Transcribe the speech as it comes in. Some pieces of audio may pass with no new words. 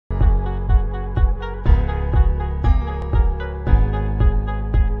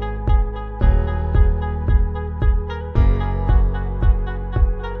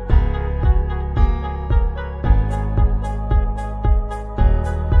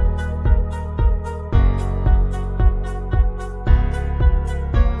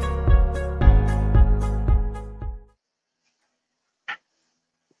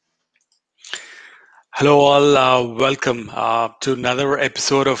Hello, all. Welcome to another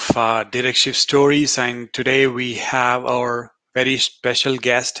episode of Direct Shift Stories. And today we have our very special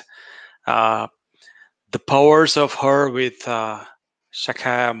guest, uh, The Powers of Her with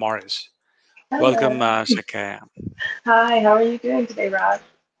Shakaya Morris. Welcome, Hello. Shakaya. Hi, how are you doing today, Rod?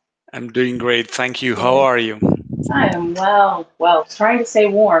 I'm doing great. Thank you. How Good. are you? I am well, trying to stay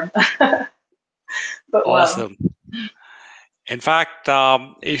warm, but well. Awesome. In fact,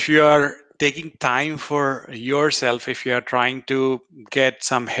 if you are taking time for yourself, if you are trying to get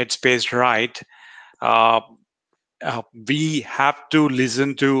some headspace right, uh, we have to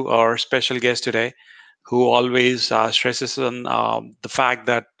listen to our special guest today, who always stresses on the fact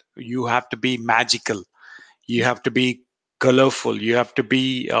that you have to be magical, you have to be colorful, you have to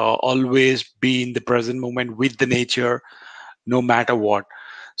be always be in the present moment with the nature, no matter what.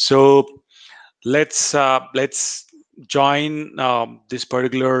 So let's join this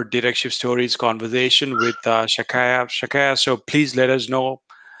particular Direct Shift Stories conversation with Shakaya. Shakaya, so please let us know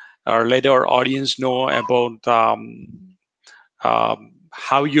or let our audience know about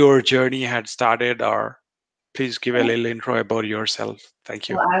how your journey had started, or please give a little intro about yourself. Thank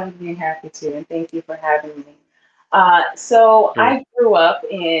you. Well, I would be happy to, and thank you for having me. So Sure. I grew up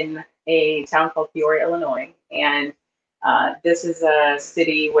in a town called Peoria, Illinois, and this is a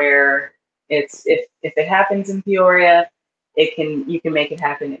city where it's if it happens in Peoria, it can you can make it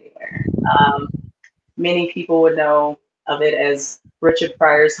happen anywhere. Many people would know of it as Richard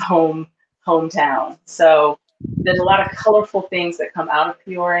Pryor's hometown. So there's a lot of colorful things that come out of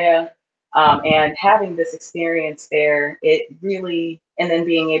Peoria. And having this experience there, it really, and then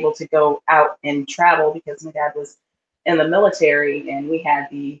being able to go out and travel because my dad was in the military and we had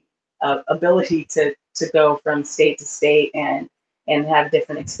the ability to go from state to state and have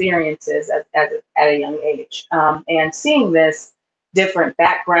different experiences at a young age. And seeing this different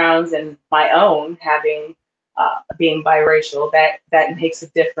backgrounds and my own having being biracial, that makes a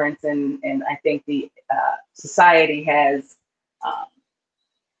difference, and I think the society um,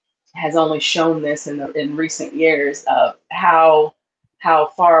 has only shown this in recent years of how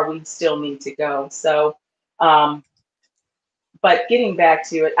far we still need to go. So, um, but getting back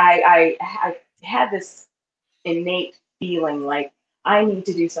to it, I had this innate feeling like I need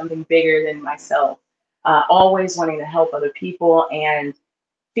to do something bigger than myself. Always wanting to help other people and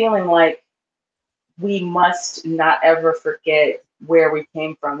feeling like we must not ever forget where we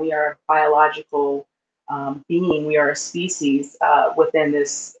came from. We are a biological being. We are a species within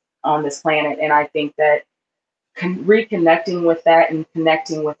this on this planet, and I think that reconnecting with that and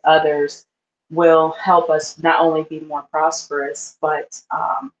connecting with others will help us not only be more prosperous, but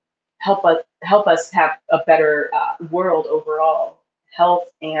help us have a better world overall, health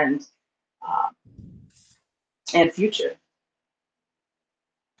um, and future.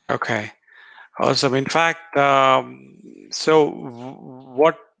 Okay. Awesome. In fact, so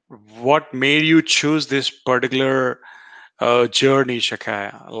what made you choose this particular journey,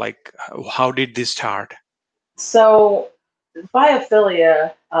 Shakaya? Like, how did this start? So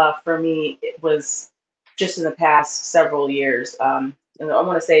biophilia for me it was just in the past several years. And I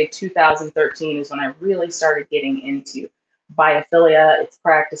want to say 2013 is when I really started getting into biophilia, its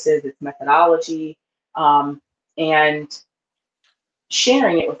practices, its methodology, and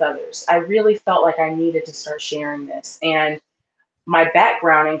sharing it with others. I really felt like I needed to start sharing this. And my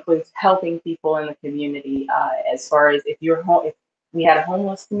background includes helping people in the community. As far as if we had a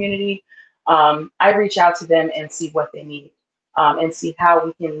homeless community, I reach out to them and see what they need, and see how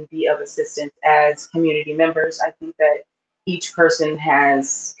we can be of assistance as community members. I think that each person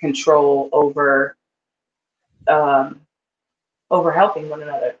has control um, over helping one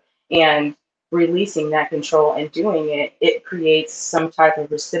another and releasing that control and doing it. It creates some type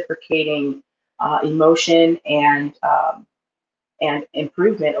of reciprocating emotion and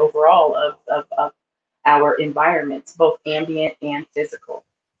improvement overall of our environments, both ambient and physical.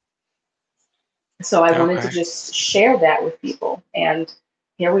 So I wanted to Okay. just share that with people. And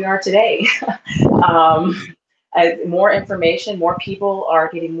here we are today. um, More information, more people are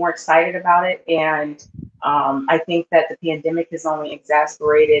getting more excited about it. And I think that the pandemic has only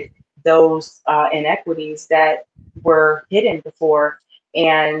exacerbated those inequities that were hidden before.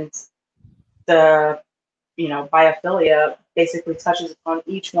 And the biophilia basically touches upon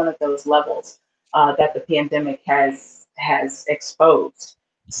each one of those levels that the pandemic has exposed.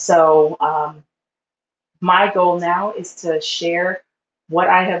 So my goal now is to share what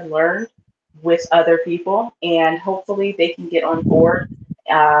I have learned with other people, and hopefully they can get on board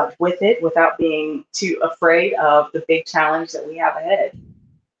with it without being too afraid of the big challenge that we have ahead.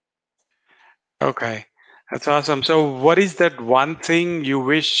 Okay. That's awesome. So, what is that one thing you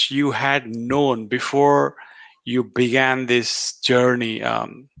wish you had known before you began this journey?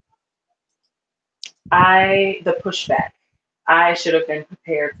 The pushback. I should have been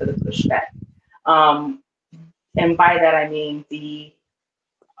prepared for the pushback. Um, and by that I mean the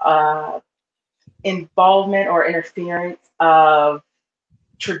uh, involvement or interference of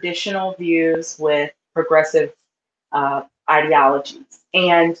traditional views with progressive ideologies.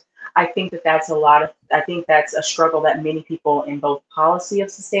 And I think that I think that's a struggle that many people in both policy of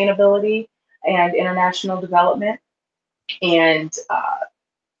sustainability and international development and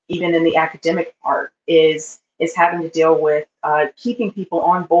even in the academic part is having to deal with keeping people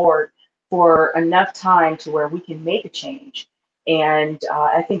on board for enough time to where we can make a change. And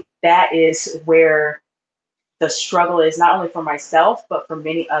I think that is where the struggle is not only for myself, but for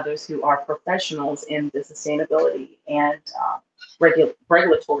many others who are professionals in the sustainability and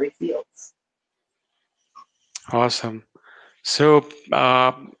regulatory fields. Awesome. So,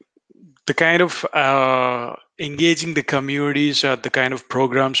 the kind of engaging the communities, the kind of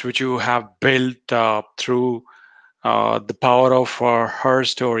programs which you have built through the power of her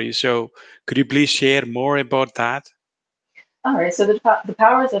story. So, could you please share more about that? All right, so the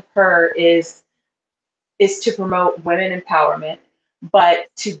powers of her is to promote women empowerment, but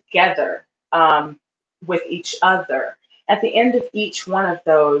together with each other. At the end of each one of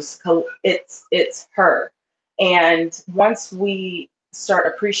those, it's her. And once we start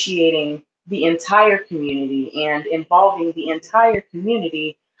appreciating the entire community and involving the entire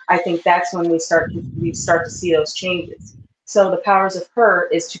community, I think that's when we start to see those changes. So the powers of her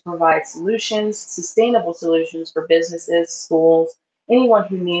is to provide solutions, sustainable solutions for businesses, schools, anyone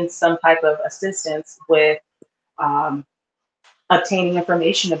who needs some type of assistance with um, obtaining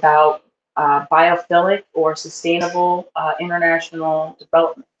information about biophilic or sustainable international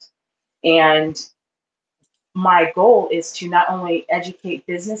development. And my goal is to not only educate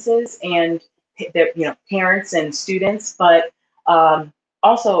businesses and their, parents and students, but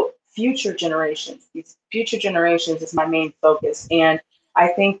also future generations. These future generations is my main focus, and I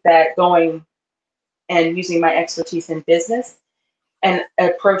think that going and using my expertise in business and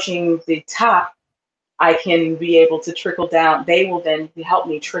approaching the top, I can be able to trickle down. They will then help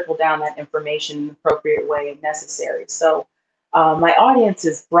me trickle down that information in the appropriate way if necessary. So my audience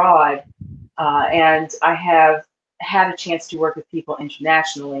is broad, and I have had a chance to work with people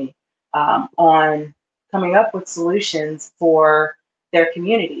internationally on coming up with solutions for their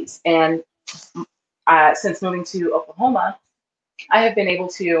communities. And since moving to Oklahoma, I have been able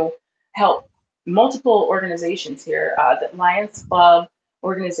to help multiple organizations here. The Lions Club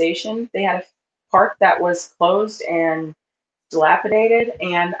organization, they had a park that was closed and dilapidated.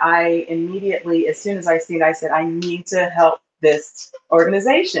 And I immediately, as soon as I seen it, I said, I need to help this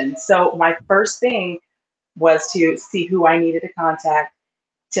organization. So my first thing was to see who I needed to contact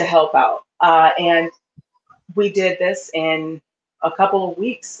to help out. And we did this in a couple of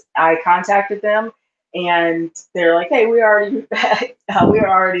weeks. I contacted them, and they're like, "Hey, we are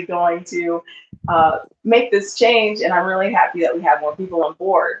already going to make this change, and I'm really happy that we have more people on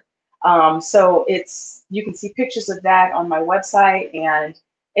board." So you can see pictures of that on my website, and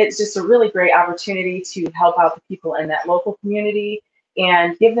it's just a really great opportunity to help out the people in that local community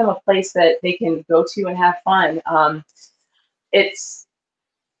and give them a place that they can go to and have fun. It's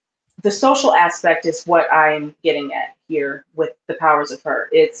The social aspect is what I'm getting at here with the powers of her.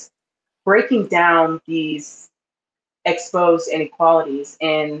 It's breaking down these exposed inequalities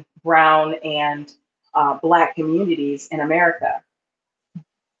in brown and black communities in America.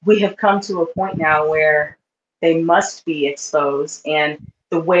 We have come to a point now where they must be exposed, and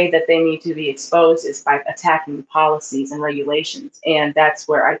the way that they need to be exposed is by attacking policies and regulations, and that's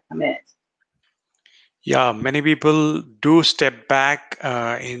where I come in. Yeah, many people do step back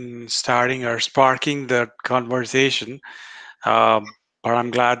in starting or sparking the conversation. But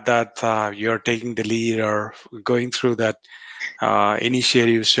I'm glad that you're taking the lead or going through that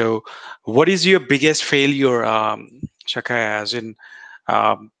initiative. So, what is your biggest failure, Shakaya? As in,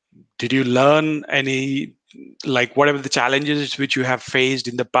 um, did you learn any, like, whatever the challenges which you have faced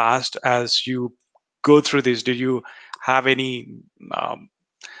in the past as you go through this? Did you have any um,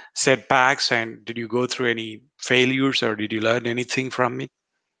 setbacks, and did you go through any failures, or did you learn anything from it?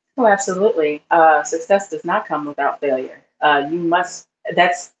 Oh, absolutely. Success does not come without failure. You must.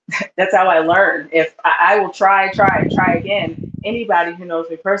 That's that's how I learn. If I will try again. Anybody who knows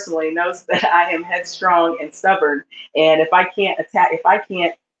me personally knows that I am headstrong and stubborn. And if I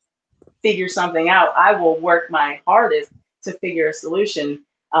can't figure something out, I will work my hardest to figure a solution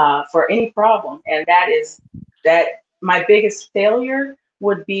for any problem. And that is that my biggest failure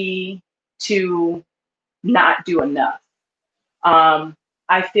would be to not do enough.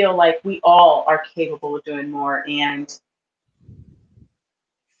 I feel like we all are capable of doing more, and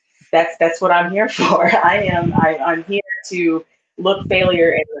that's what I'm here for. I'm here to look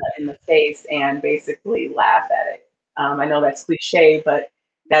failure in the face and basically laugh at it. I know that's cliche, but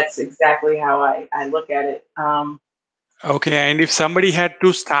that's exactly how I look at it. Okay, and if somebody had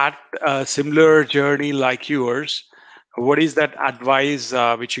to start a similar journey like yours, what is that advice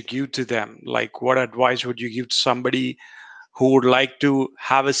which you give to them? Like, what advice would you give to somebody who would like to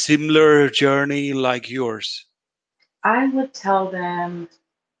have a similar journey like yours? I would tell them,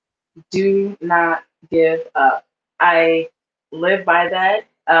 do not give up. I live by that.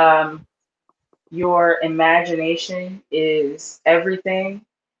 Your imagination is everything.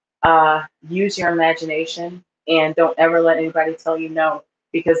 Use your imagination and don't ever let anybody tell you no.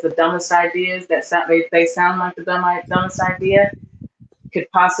 Because the dumbest ideas that sound they sound like the dumbest idea could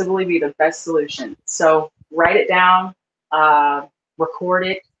possibly be the best solution. So write it down, record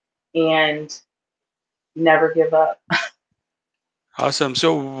it, and never give up. Awesome.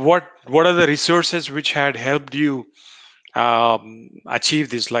 So, what are the resources which had helped you achieve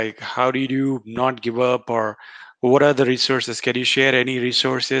this? Like, how did you not give up, or what are the resources? Can you share any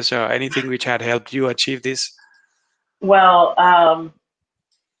resources or anything which had helped you achieve this? Well,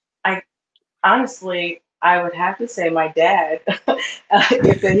 I honestly, I would have to say my dad,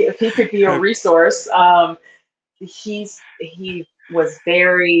 if he could be a resource. He was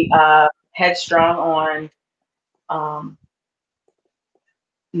very headstrong on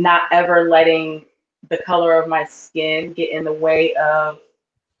not ever letting the color of my skin get in the way of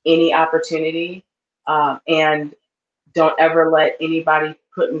any opportunity, and don't ever let anybody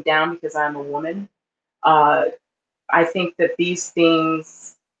put me down because I'm a woman. Uh, I think that these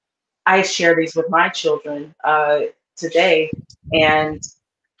things, I share these with my children today, and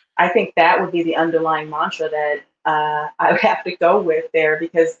I think that would be the underlying mantra that I would have to go with there,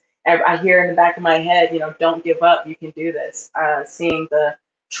 because I hear in the back of my head, don't give up, you can do this. Seeing the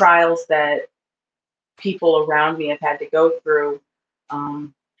trials that people around me have had to go through, I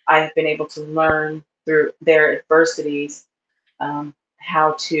have been able to learn through their adversities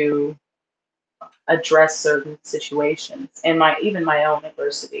how to address certain situations and even my own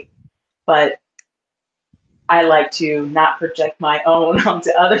adversity. But I like to not project my own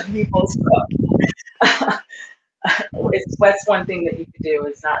onto other people's. That's one thing that you can do,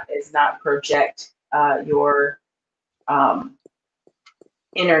 is not project your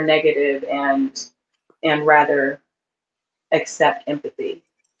inner negative, and rather accept empathy.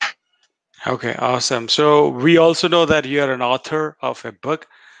 Okay, awesome. So we also know that you are an author of a book,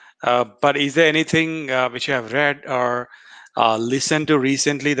 but is there anything which you have read or listened to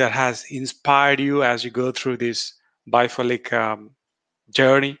recently that has inspired you as you go through this biphilic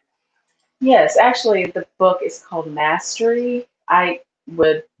journey? Yes, actually, the book is called Mastery. I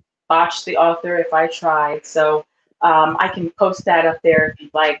would botch the author if I tried, so I can post that up there if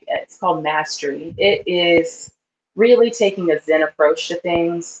you'd like. It's called Mastery. It is really taking a Zen approach to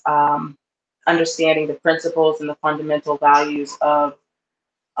things, understanding the principles and the fundamental values of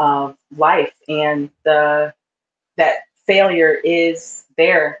life, and that failure is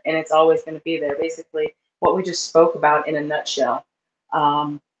there and it's always going to be there. Basically, what we just spoke about in a nutshell.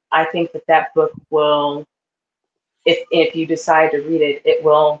 I think that book will, if you decide to read it, it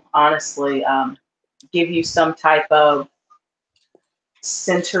will honestly give you some type of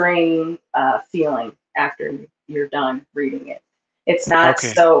centering feeling after you're done reading it. Okay,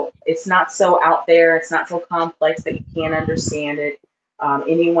 It's not so out there. It's not so complex that you can't understand it.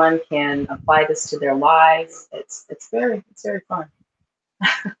 Anyone can apply this to their lives. It's very fun.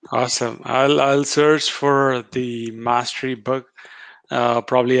 awesome. I'll search for the mastery book.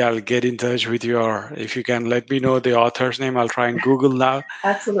 Probably I'll get in touch with you, or if you can let me know the author's name, I'll try and Google now. But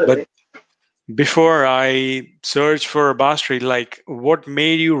Absolutely. before I search for mastery, like what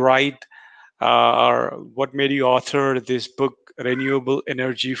made you write or what made you author this book, Renewable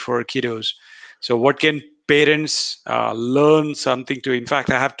Energy for Kiddos? So, what can parents learn something to? In fact,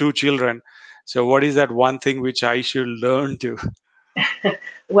 I have two children. So, what is that one thing which I should learn to?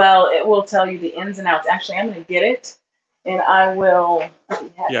 Well, it will tell you the ins and outs. Actually, I'm going to get it, and I will be Yeah,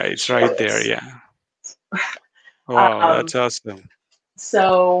 happy to it's share right there. this. Yeah. Wow, Um, that's awesome.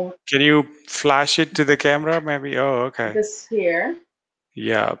 so Can you flash it to the camera, maybe? Oh, okay. this here,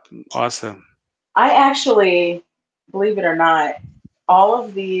 Yeah, awesome. I actually, believe it or not, all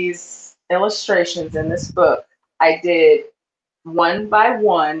of these illustrations in this book, I did one by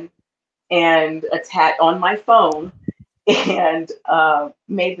one and attached on my phone, and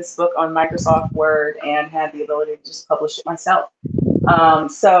made this book on Microsoft Word and had the ability to just publish it myself.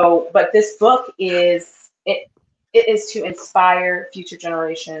 But this book is it it is to inspire future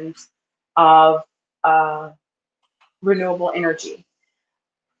generations of uh, renewable energy.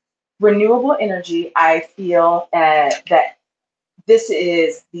 Renewable energy, I feel that this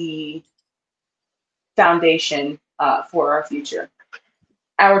is the foundation for our future.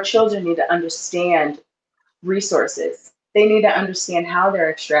 Our children need to understand resources. They need to understand how they're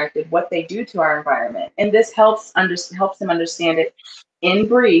extracted, what they do to our environment, and this helps them understand it in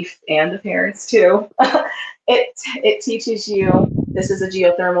brief, and the parents too. It teaches you this is a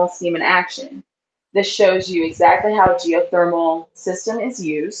geothermal steam in action. This shows you exactly how a geothermal system is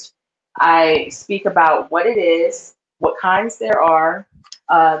used. I speak about what it is, what kinds there are,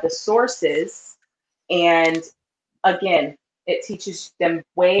 the sources, and again, it teaches them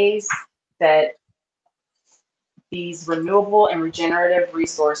ways that these renewable and regenerative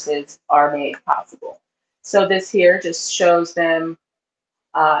resources are made possible. So this here just shows them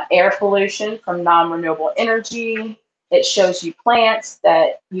air pollution from non-renewable energy. It shows you plants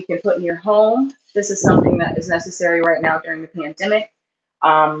that you can put in your home. This is something that is necessary right now during the pandemic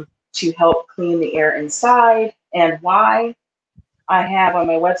to help clean the air inside. And why? I have on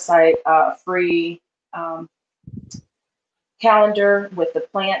my website a free um, calendar with the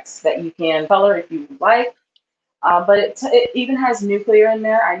plants that you can color if you like. But it even has nuclear in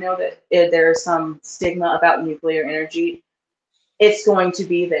there. I know that there's some stigma about nuclear energy. It's going to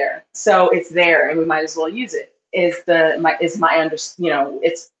be there, so it's there, and we might as well use it. Is my under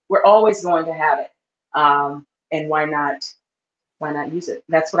it's we're always going to have it, and why not use it?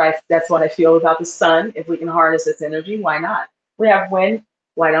 That's what I feel about the sun. If we can harness its energy, why not? We have wind.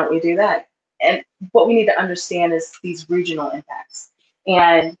 Why don't we do that? And what we need to understand is these regional impacts.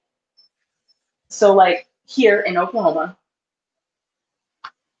 And so, like here in Oklahoma,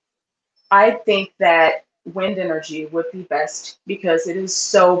 I think that wind energy would be best because it is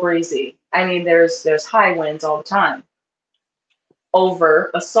so breezy. I mean, there's high winds all the time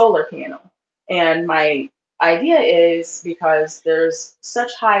over a solar panel. And my idea is because there's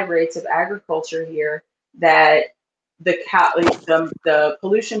such high rates of agriculture here that the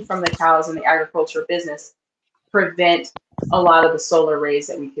pollution from the cows and the agriculture business prevent a lot of the solar rays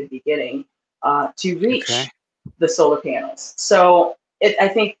that we could be getting to Okay. reach the solar panels. So I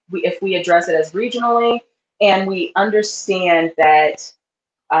think if we address it as regionally and we understand that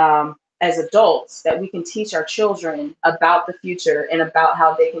as adults, that we can teach our children about the future and about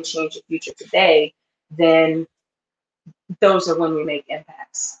how they can change the future today, then those are when we make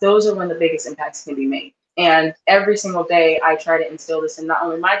impacts. Those are when the biggest impacts can be made. And every single day, I try to instill this in not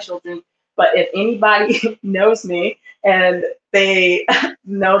only my children, but if anybody knows me and they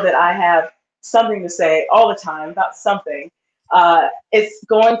know that I have something to say all the time about something, it's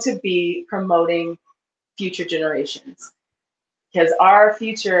going to be promoting future generations because our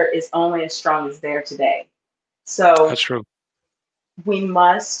future is only as strong as their today. So That's true. we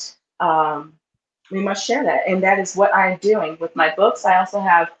must um, we must share that, and that is what I'm doing with my books. I also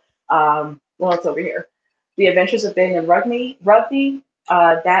have well, it's over here, The Adventures of Ben and Rugby.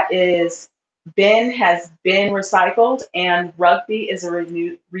 That is Ben has been recycled, and Rugby is a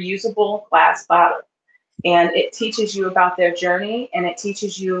reusable glass bottle, and it teaches you about their journey, and it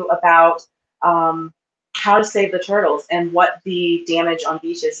teaches you about um, how to save the turtles and what the damage on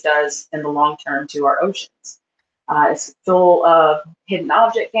beaches does in the long term to our oceans. It's full of hidden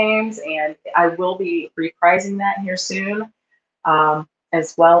object games, and I will be reprising that here soon,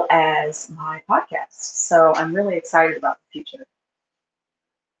 as well as my podcast. So I'm really excited about the future.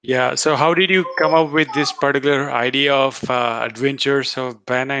 Yeah. So, how did you come up with this particular idea of adventures of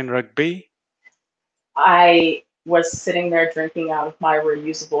Ben and Rugby? I was sitting there drinking out of my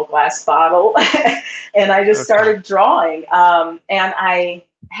reusable glass bottle, and I just Okay. started drawing. And I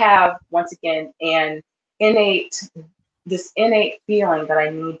have, once again, innate this innate feeling that I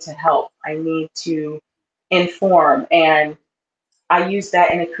need to help. I need to inform, and I use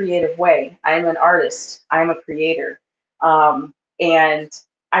that in a creative way. I'm an artist. I'm a creator, and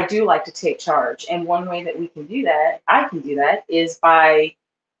I do like to take charge. And one way that we can do that, I can do that, is by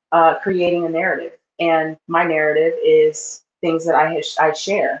creating a narrative. And my narrative is things that I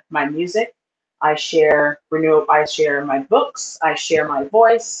share. My music, I share I share my books, I share my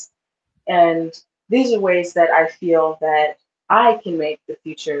voice, and these are ways that I feel that I can make the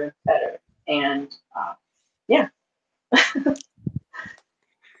future better. And yeah,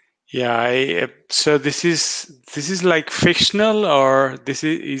 Yeah. So this is like fictional, or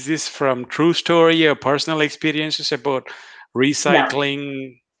is this from true story or personal experiences about no,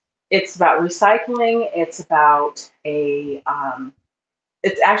 recycling? it's about recycling.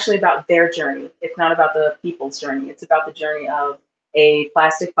 It's actually about their journey. It's not about the people's journey. It's about the journey of a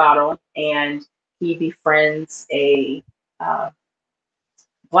plastic bottle and he befriends a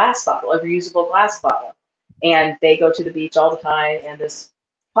glass bottle, a reusable glass bottle. And they go to the beach all the time, and this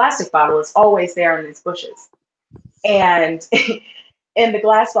plastic bottle is always there in these bushes. And and the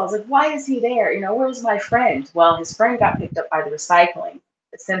glass bottle's like, why is he there? You know, where's my friend? Well, his friend got picked up by the recycling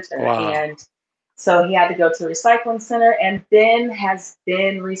center, Wow. and so he had to go to the recycling center and then has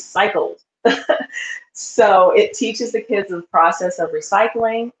been recycled. So it teaches the kids the process of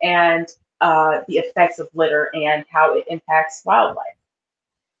recycling and the effects of litter and how it impacts wildlife.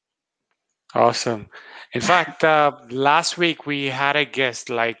 Awesome. In fact, last week we had a guest,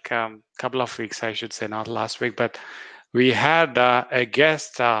 like couple of weeks, I should say, not last week, but we had a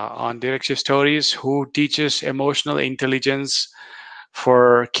guest on Direct Shift Stories who teaches emotional intelligence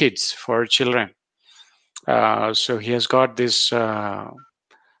for kids, for children. So he has got this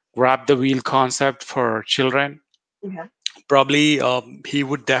grab the wheel concept for children. Yeah. Probably he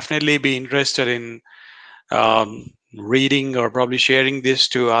would definitely be interested in reading or probably sharing this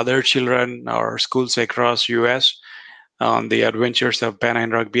to other children or schools across US on the adventures of Ben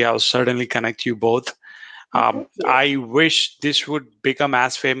and Rugby. I'll certainly connect you both. Thank you. I wish this would become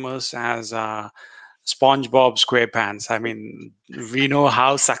as famous as SpongeBob SquarePants. I mean, we know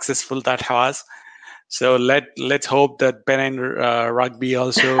how successful that was. So let's hope that Ben and Rugby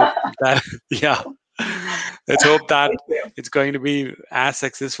also that yeah. Let's hope that Thank you. it's going to be as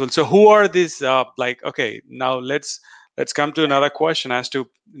successful. So who are these? Like, okay, now let's come to another question as to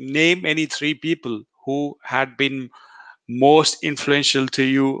name any three people who had been most influential to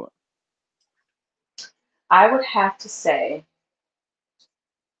you. I would have to say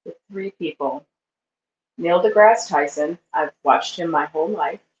the three people. Neil deGrasse Tyson. I've watched him my whole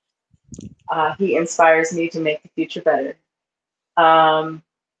life. He inspires me to make the future better. Um,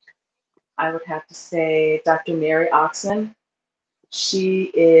 I would have to say Dr. Mary Oxman.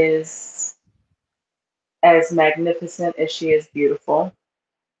 She is as magnificent as she is beautiful.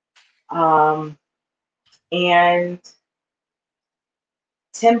 Um, and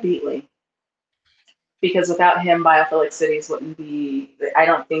Tim Beatley, because without him, Biophilic Cities wouldn't be, I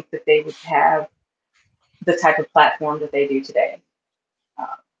don't think that they would have the type of platform that they do today,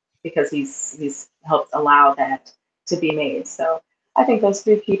 uh, because he's helped allow that to be made. So I think those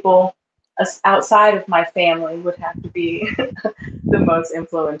three people outside of my family would have to be the most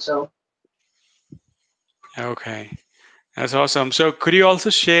influential. Okay, that's awesome. So could you also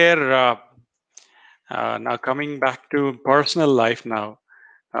share now coming back to personal life now?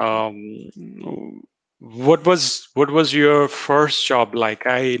 What was your first job like?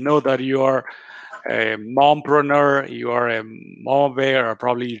 I know that you are a mompreneur, you are a mom aware, or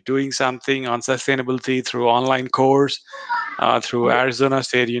probably doing something on sustainability through online course through Arizona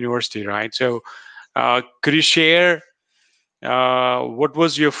State University, right? So, could you share what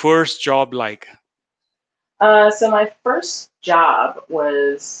was your first job like? So my first job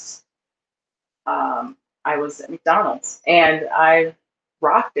was I was at McDonald's, and I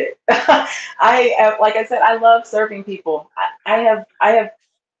rocked it. Like I said, I love serving people. I have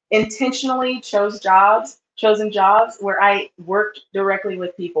intentionally chosen jobs where I worked directly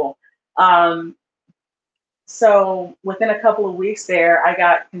with people. Um, so within a couple of weeks there, I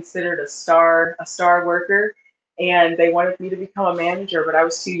got considered a star worker, and they wanted me to become a manager, but I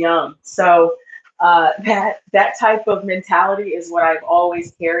was too young. So that type of mentality is what I've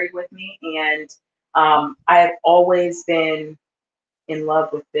always carried with me, and I've always been in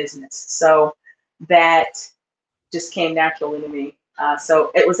love with business. So that just came naturally to me.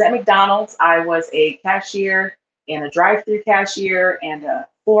 So it was at McDonald's. I was a cashier and a drive-through cashier and a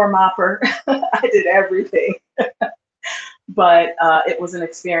floor mopper. I did everything, but it was an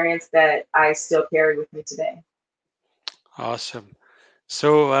experience that I still carry with me today. Awesome.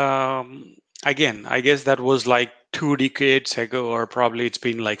 So, again, I guess that was like 2 decades ago, or probably it's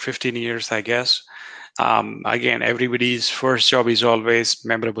been like 15 years, I guess. Again, everybody's first job is always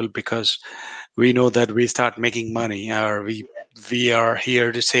memorable because we know that we start making money, or we are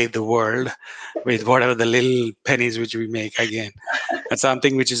here to save the world with whatever the little pennies which we make. Again, that's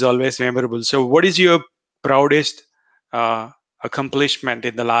something which is always memorable. So, what is your proudest uh, accomplishment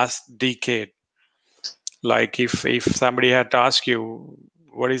in the last decade? Like, if somebody had to ask you,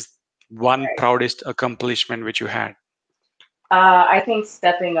 what is one Right. proudest accomplishment which you had? I think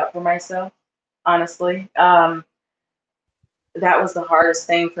stepping up for myself, honestly, that was the hardest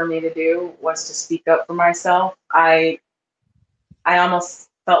thing for me to do, was to speak up for myself. I almost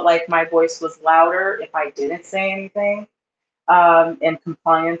felt like my voice was louder if I didn't say anything, and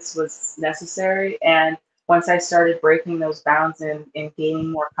compliance was necessary. And once I started breaking those bounds and gaining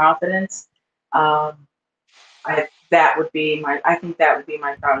more confidence, um, I that would be my, I think that would be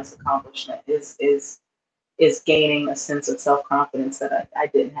my proudest accomplishment is gaining a sense of self-confidence that I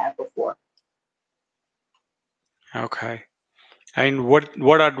didn't have before. Okay. And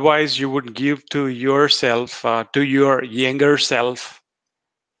what advice you would give to yourself, to your younger self?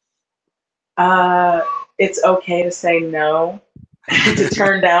 It's okay to say no, to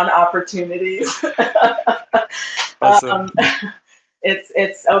turn down opportunities. Awesome.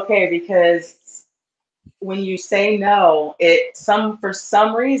 It's okay because when you say no, for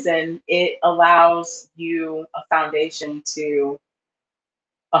some reason it allows you a foundation to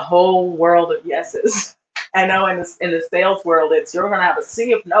a whole world of yeses. I know in the sales world, it's you're gonna have a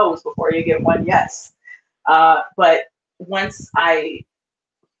sea of no's before you get one yes. But once I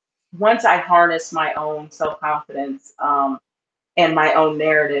harness my own self confidence and my own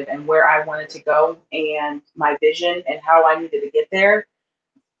narrative and where I wanted to go and my vision and how I needed to get there,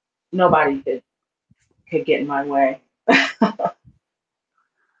 nobody could get in my way.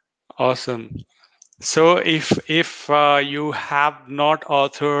 Awesome. So if you have not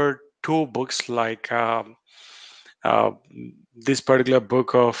authored two books like uh, this particular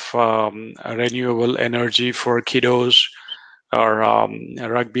book of renewable energy for kiddos or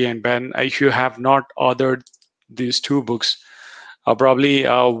Rugby and Ben, if you have not authored these two books, probably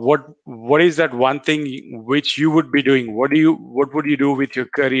what is that one thing which you would be doing? What would you do with your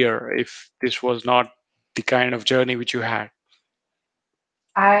career if this was not the kind of journey which you had?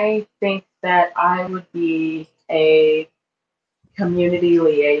 I think that I would be a community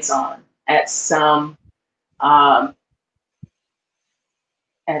liaison at some um,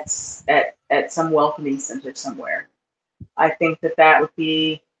 at some welcoming center somewhere. I think that would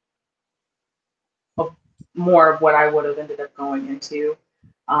be more of what I would have ended up going into,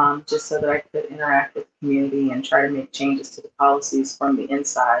 just so that I could interact with the community and try to make changes to the policies from the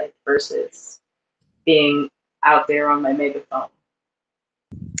inside versus being out there on my megaphone.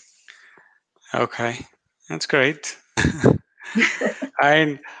 Okay, that's great.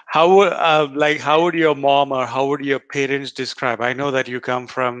 And how would your mom or how would your parents describe? I know that you come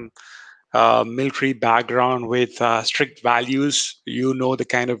from a military background with strict values. You know the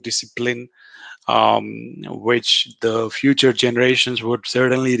kind of discipline which the future generations would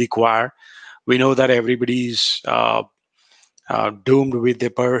certainly require. We know that everybody's doomed with their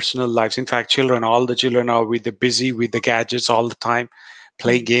personal lives. In fact, all the children are busy with the gadgets all the time,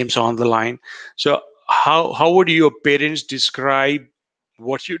 playing games on the line. So how would your parents describe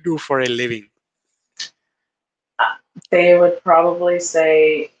what you do for a living? They would probably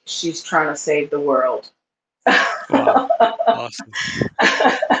say she's trying to save the world. Wow, awesome.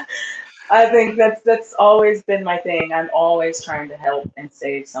 I think that's always been my thing. I'm always trying to help and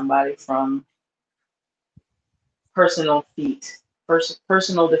save somebody from personal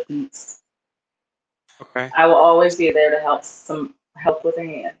personal defeats. Okay. I will always be there to help with a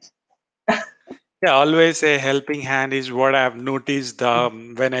hand. Yeah, always a helping hand is what I've noticed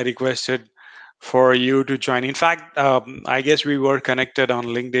when I requested for you to join. In fact, I guess we were connected on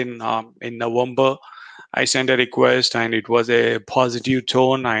LinkedIn in November. I sent a request and it was a positive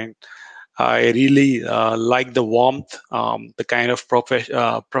tone, and I really like the warmth, the kind of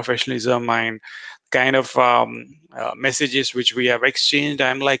professionalism and kind of messages which we have exchanged.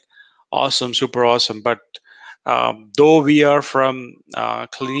 I'm like, awesome, super awesome. But though we are from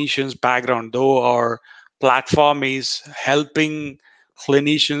clinicians background, though our platform is helping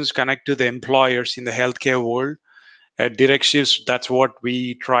clinicians connect to the employers in the healthcare world, at direct shifts, that's what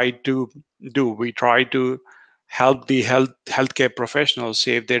we try to do. We try to help the healthcare professionals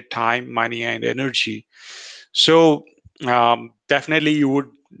save their time, money, and energy. So definitely you would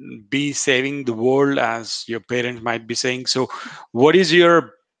be saving the world, as your parents might be saying. So what is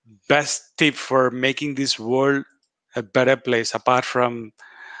your best tip for making this world a better place, apart from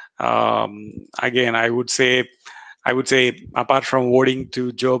again, I would say apart from voting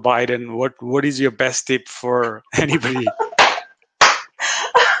to Joe Biden, what is your best tip for anybody?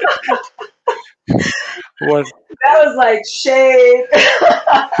 What That was like shade.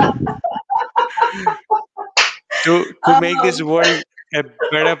 to make this world a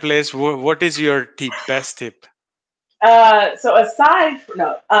better place? What is your tip, best tip? So aside from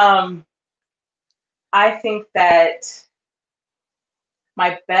no, I think that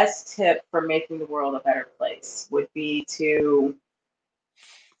my best tip for making the world a better place would be to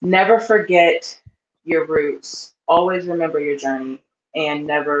never forget your roots. Always remember your journey and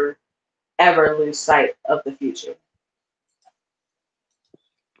never ever lose sight of the future.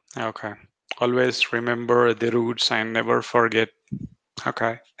 Okay. Always remember the roots and never forget.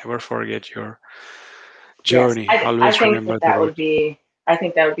 Okay. Never forget your Yes, journey. I Always think remember that the that would roots. be I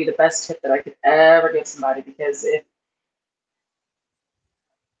think that would be the best tip that I could ever give somebody because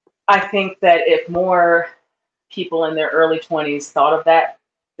I think that if more people in their early 20s thought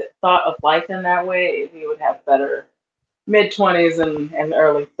of life in that way, we would have better mid 20s and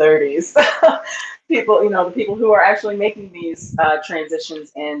early 30s. People, the people who are actually making these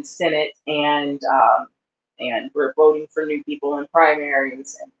transitions in Senate and we're voting for new people in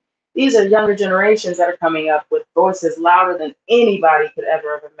primaries. And these are younger generations that are coming up with voices louder than anybody could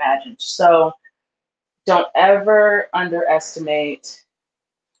ever have imagined. So don't ever underestimate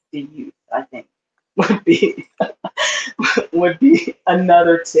the youth, I think would be would be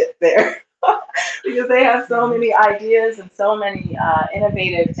another tip there. Because they have so many ideas and so many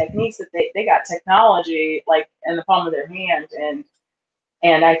innovative techniques that they got technology like in the palm of their hand.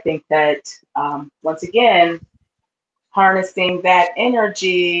 And I think that once again, harnessing that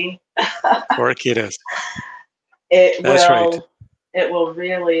energy, For kiddos. it That's right. will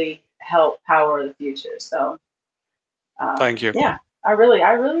really help power the future. So Thank you. yeah, I really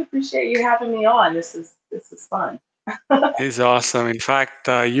appreciate you having me on. This is fun. It's awesome. In fact,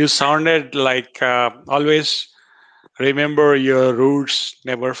 you sounded like always remember your roots,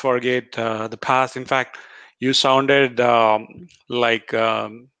 never forget the past. In fact, you sounded like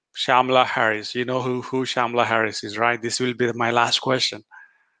Shamla Harris. You know who Shamla Harris is, right? This will be my last question.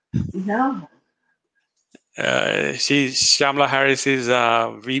 No. Shamla Harris is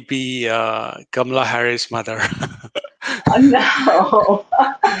VP Kamala Harris' mother. No.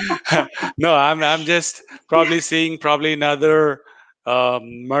 No, I'm just probably seeing probably another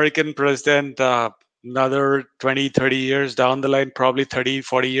American president another 20, 30 years down the line, probably 30,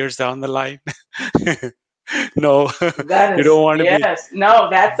 40 years down the line. No, That you is, don't want to be. yes. No,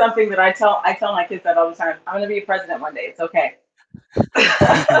 that's something that I tell my kids that all the time. I'm gonna be a president one day. It's okay.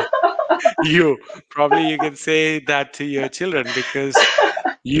 You probably you can say that to your children because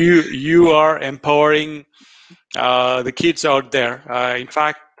you are empowering the kids out there. In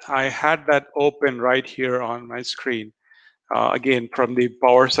fact, I had that open right here on my screen. Again, from the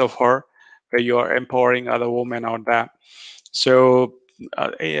powers of her, where you are empowering other women out there. So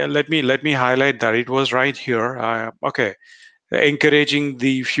let me highlight that it was right here. Okay, encouraging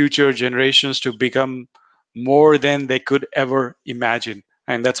the future generations to become more than they could ever imagine,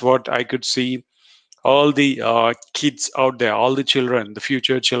 and that's what I could see. All the kids out there, all the children, the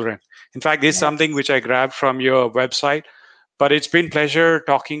future children. In fact, this is something Yes. which I grabbed from your website. But it's been pleasure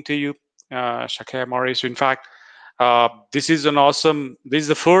talking to you, Shakya Morris. In fact, this is an awesome. This is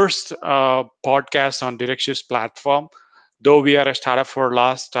the first podcast on Directions platform. Though we are a startup for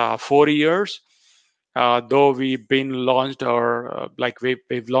last 4 years, though we've been launched or like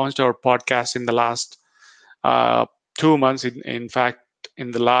we've launched our podcast in the last uh, 2 months. In fact, in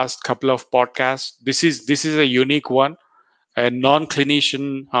the last couple of podcasts, this is a unique one, a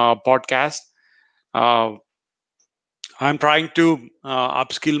non-clinician podcast. Uh, I'm trying to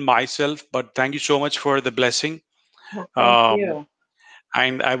upskill myself, but thank you so much for the blessing. Well, thank Um, you.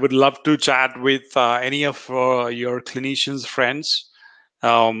 and I would love to chat with any of your clinicians friends.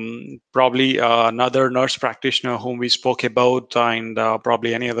 Probably another nurse practitioner whom we spoke about, and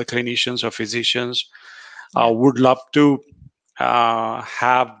probably any other clinicians or physicians. Yeah. Would love to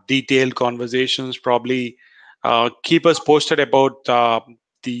have detailed conversations. Probably keep us posted about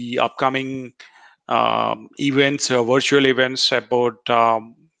the upcoming events, virtual events about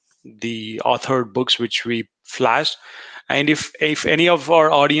the authored books which we flashed. And if any of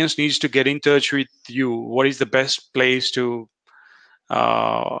our audience needs to get in touch with you, what is the best place to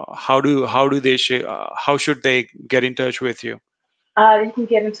how should they get in touch with you? You can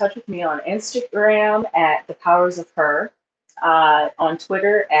get in touch with me on Instagram at the powers of her, on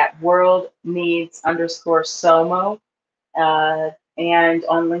Twitter at world needs underscore somo, and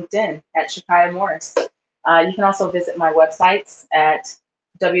on LinkedIn at Shakaya Morris. You can also visit my websites at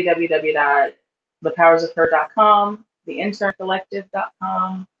www.thepowersofher.com,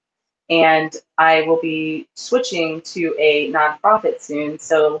 theinterncollective.com, and I will be switching to a nonprofit soon,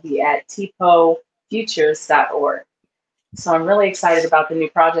 so it'll be at tpofutures.org. So I'm really excited about the new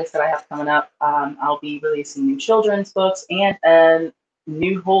projects that I have coming up. I'll be releasing new children's books and a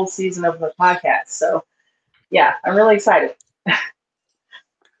new whole season of the podcast. So yeah, I'm really excited.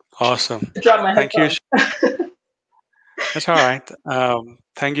 Awesome. Drop my Thank you. headphones. That's all right.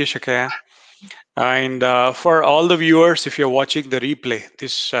 Thank you, Shakaya. And for all the viewers, if you're watching the replay,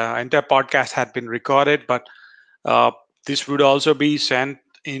 this entire podcast had been recorded, but uh, this would also be sent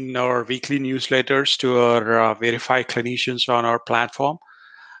in our weekly newsletters to our verified clinicians on our platform.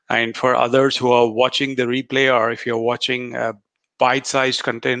 And for others who are watching the replay, or if you're watching bite-sized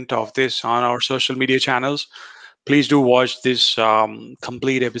content of this on our social media channels, please do watch this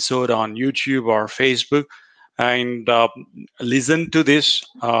complete episode on YouTube or Facebook. and listen to this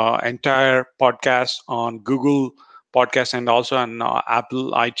entire podcast on Google Podcast and also on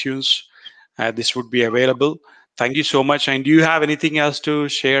Apple iTunes. This would be available. Thank you so much. And do you have anything else to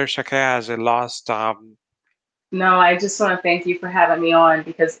share, Shaka, as a last? No, I just want to thank you for having me on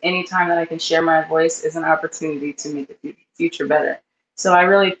because anytime that I can share my voice is an opportunity to make the future better. So I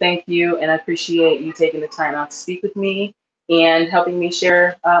really thank you and I appreciate you taking the time out to speak with me and helping me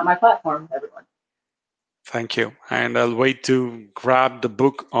share my platform with everyone. Thank you. And I'll wait to grab the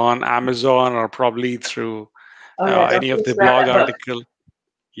book on Amazon or probably through Oh yeah, don't any of forget the to grab blog that article.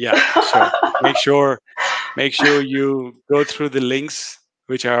 Yeah, sure. Make sure make sure you go through the links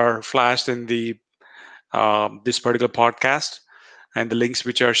which are flashed in the this particular podcast, and the links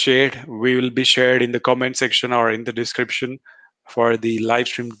which are shared we will be shared in the comment section or in the description for the live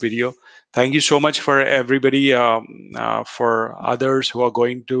streamed video. Thank you so much for everybody, for others who are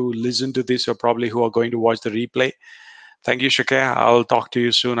going to listen to this or probably who are going to watch the replay. Thank you, Shaka. I'll talk to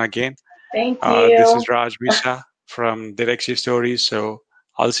you soon again. Thank This is you. Raj Misa from Direxia Stories. So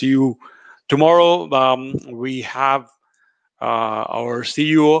I'll see you tomorrow. We have our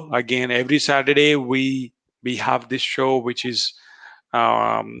CEO again. Every Saturday we have this show, which is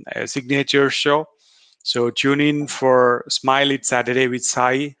a signature show. So tune in for Smile It Saturday with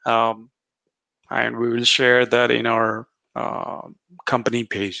Sai, and we will share that in our uh, company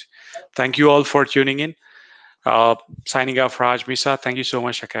page. Thank you all for tuning in. Uh, Signing off, Raj Misa. Thank you so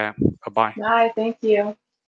much, Shaka. Bye bye. Bye. Thank you.